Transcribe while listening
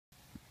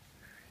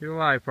You're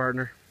live,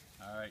 partner.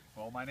 All right.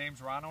 Well, my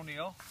name's Ron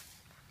O'Neill.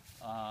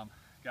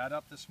 Got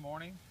up this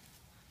morning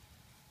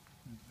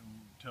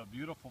to a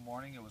beautiful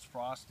morning. It was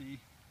frosty,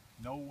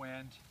 no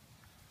wind.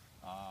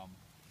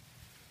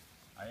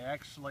 I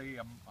actually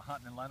am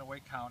hunting in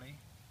Lenawee County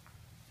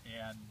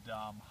and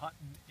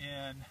hunting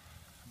in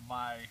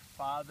my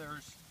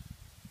father's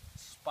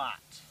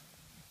spot.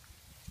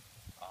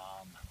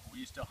 We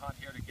used to hunt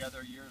here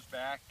together years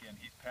back, and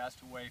he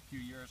passed away a few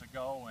years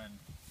ago, and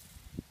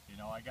you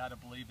know, I got to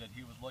believe that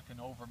he was looking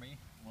over me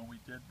when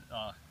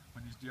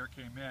when these deer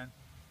came in.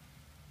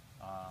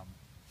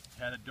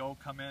 Had a doe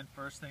come in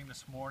first thing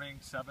this morning,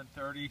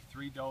 7:30.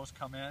 3 does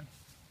come in.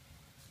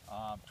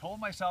 Told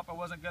myself I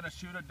wasn't going to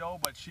shoot a doe,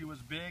 but she was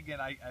big, and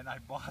I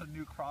bought a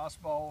new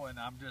crossbow, and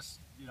I'm just,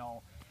 you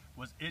know,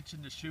 was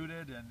itching to shoot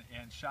it,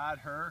 and shot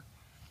her.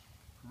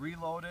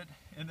 Reloaded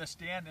in the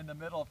stand in the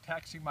middle of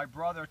texting my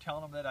brother,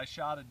 telling him that I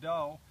shot a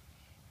doe,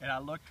 and I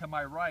looked to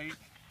my right,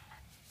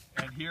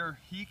 and here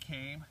he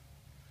came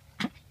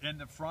in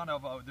the front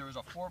of there was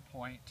a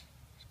 4-point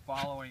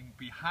following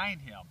behind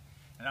him.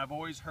 And I've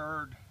always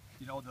heard,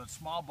 you know, the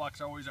small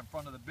bucks are always in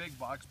front of the big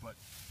bucks, but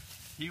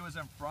he was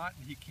in front,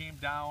 and he came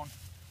down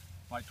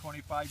my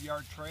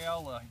 25-yard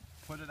trail,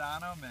 put it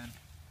on him,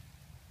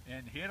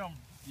 and hit him,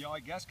 you know, I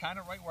guess kind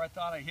of right where I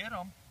thought I hit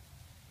him.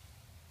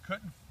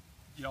 Couldn't,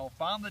 you know,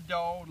 found the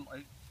doe,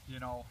 you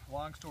know,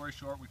 long story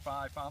short,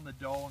 I found the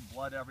doe and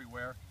blood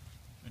everywhere,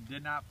 and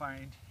did not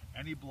find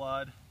any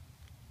blood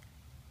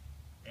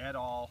at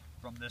all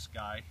from this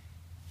guy.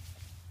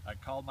 I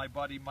called my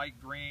buddy Mike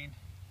Green.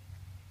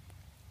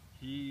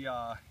 He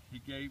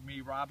gave me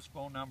Rob's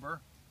phone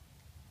number.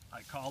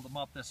 I called him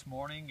up this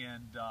morning,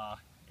 and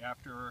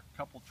after a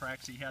couple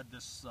tracks he had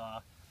this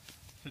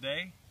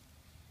today,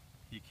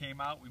 he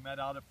came out. We met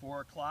out at 4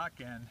 o'clock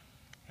and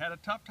had a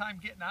tough time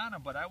getting on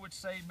him, but I would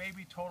say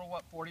maybe total,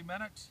 what, 40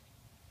 minutes?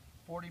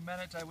 40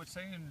 minutes, I would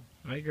say. And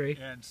I agree.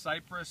 And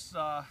Sypris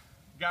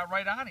got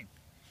right on him.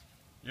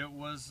 It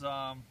was,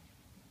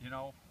 you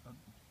know,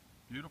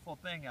 a beautiful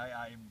thing.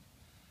 I'm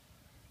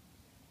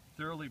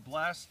thoroughly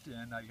blessed,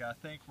 and I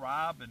got to thank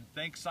Rob and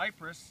thank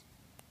Sypris.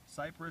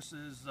 Sypris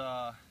is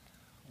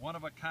one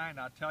of a kind.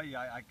 I'll tell you,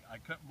 I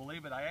couldn't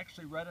believe it. I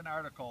actually read an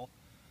article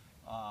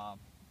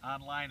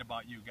online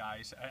about you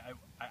guys.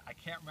 I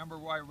can't remember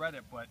where I read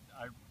it, but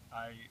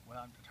when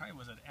I'm trying,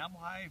 was it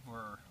MLive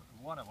or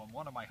one of them,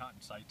 one of my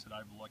hunting sites that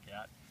I look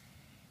at,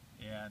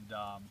 and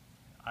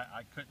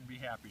I couldn't be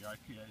happier.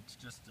 It's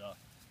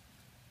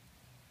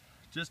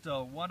just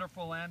a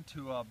wonderful end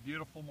to a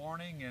beautiful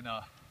morning and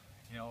a,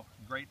 you know,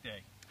 great day.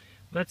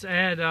 Let's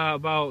add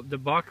about the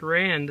buck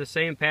ran the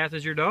same path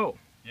as your doe.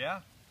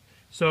 Yeah.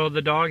 So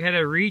the dog had to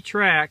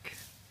retrack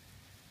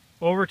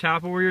over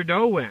top of where your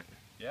doe went.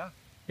 Yeah.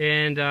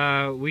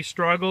 And we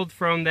struggled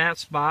from that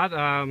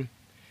spot.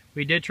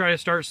 We did try to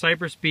start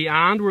Sypris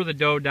beyond where the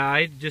doe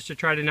died, just to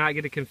try to not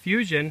get a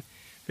confusion,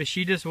 but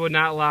she just would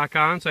not lock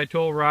on. So I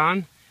told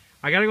Ron,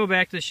 I got to go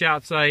back to the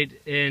shot site,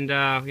 and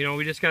you know,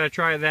 we just got to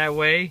try it that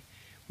way.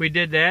 We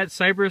did that.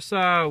 Sypris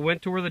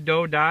went to where the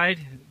doe died.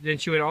 Then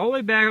she went all the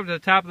way back up to the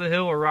top of the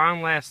hill where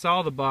Ron last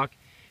saw the buck.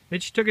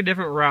 Then she took a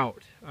different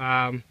route.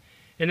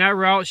 In that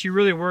route, she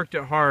really worked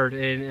it hard,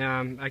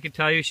 and I can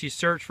tell you she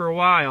searched for a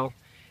while.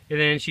 And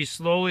then she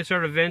slowly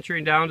started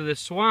venturing down to this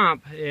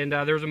swamp, and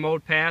there was a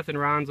mowed path, and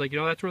Ron's like, you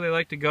know, that's where they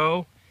like to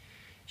go.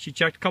 She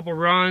checked a couple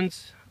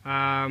runs,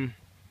 didn't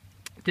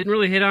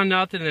really hit on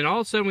nothing, and then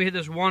all of a sudden we hit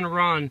this one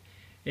run,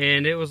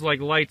 and it was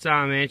like lights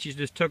on, man. She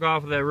just took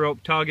off with that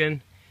rope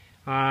tugging.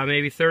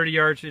 Maybe 30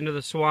 yards into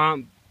the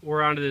swamp,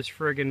 we're onto this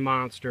friggin'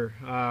 monster.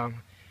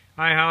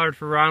 I hollered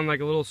for Ron like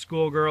a little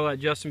schoolgirl at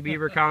Justin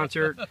Bieber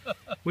concert.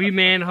 We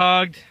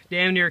man-hugged,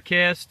 damn near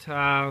kissed.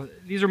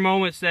 These are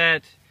moments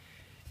that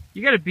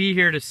you got to be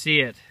here to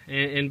see it,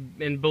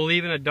 and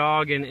believe in a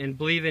dog, and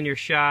believe in your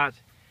shot.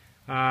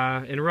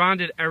 And Ron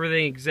did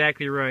everything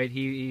exactly right.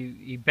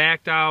 He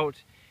backed out.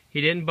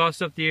 He didn't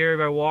bust up the area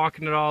by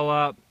walking it all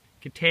up,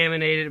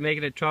 contaminated it,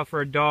 making it tough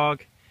for a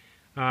dog.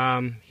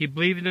 He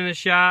believed in the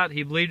shot.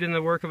 He believed in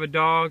the work of a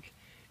dog,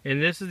 and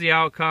this is the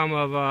outcome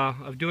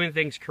of doing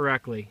things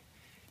correctly.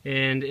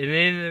 And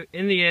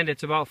in the end,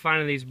 it's about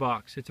finding these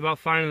bucks. It's about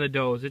finding the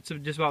does. It's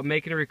just about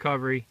making a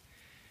recovery.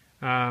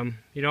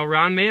 You know,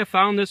 Ron may have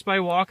found this by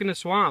walking the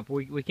swamp.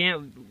 We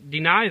can't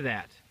deny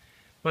that.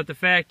 But the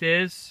fact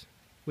is,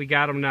 we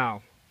got him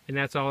now, and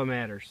that's all that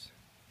matters.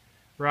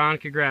 Ron,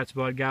 congrats,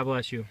 bud. God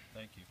bless you.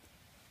 Thank you.